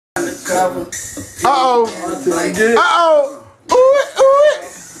Uh-oh. Uh-oh.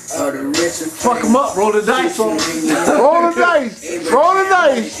 Fuck him up, roll the dice on him. Roll the dice. Roll the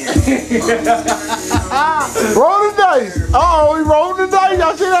dice. Roll the dice. Uh-oh, he rolled the dice.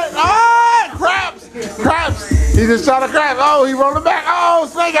 Y'all see that? Ah, craps. Craps. He just shot a crap. Oh, he rolled it back. Oh,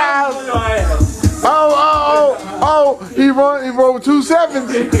 snake eyes. Oh, he rolled 2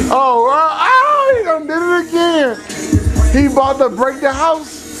 sevens. Oh, he done did it again. He about to break the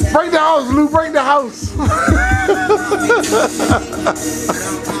house. Break the house, Lew, break the house.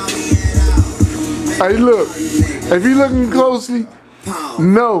 Hey, look, if you looking closely,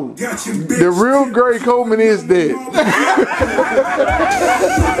 no, the real Gary Coleman is dead.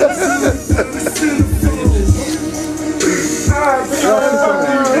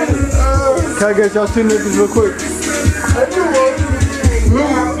 Can I get y'all 2 niggas real quick?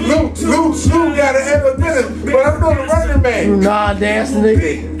 Lew got an evidence, but I'm doing the running man. You non-dance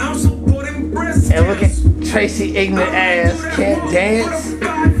nigga. And look at Tracy ignorant ass, can't dance.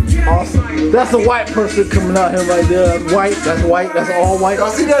 Awesome. That's a white person coming out here right there. White, that's all white.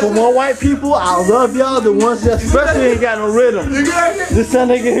 For more white people, I love y'all. The ones that especially ain't got no rhythm. This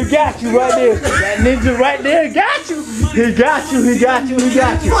nigga who got you right there. That ninja right there got you. He got you.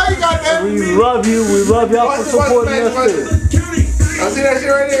 We love you. We love y'all for supporting us too. I see that shit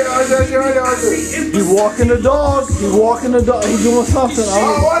right there. He walking the dog. He doing something. I don't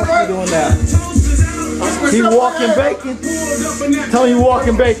know what he's doing now. He walking bacon. Tell him you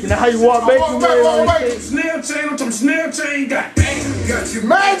walking bacon. Now how you walk bacon? Snare chain, got you.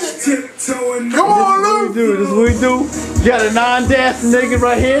 Magic. Come on, Lew. This is what we do. You got a non-dancing nigga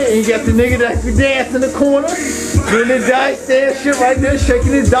right here, and you got the nigga that can dance in the corner. Doing the dice, dance shit right there,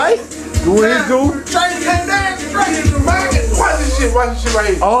 shaking his dice. Doing his do. Train can't dance. Watch this shit right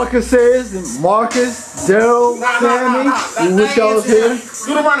here. All I can say is Marcus, Daryl, Sammy, we wish y'all was here.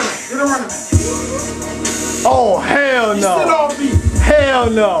 Do the running man. Oh, hell no. He's still on beat. Hell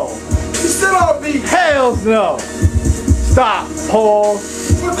no. He's still on beat. Hell no. Stop, Paul.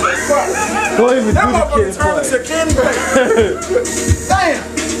 What the fuck? Don't even that do the kid play. Damn.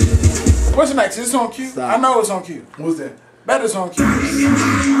 What's next? It's on cue? Stop. I know it's on cue. What's that? Better's on cue.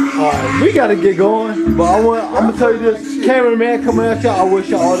 Alright, we gotta get going. But I'm gonna tell you this. Cameraman coming at y'all, I wish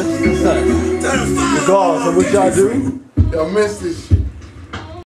y'all all this success. Regardless of what y'all do. Y'all missed this.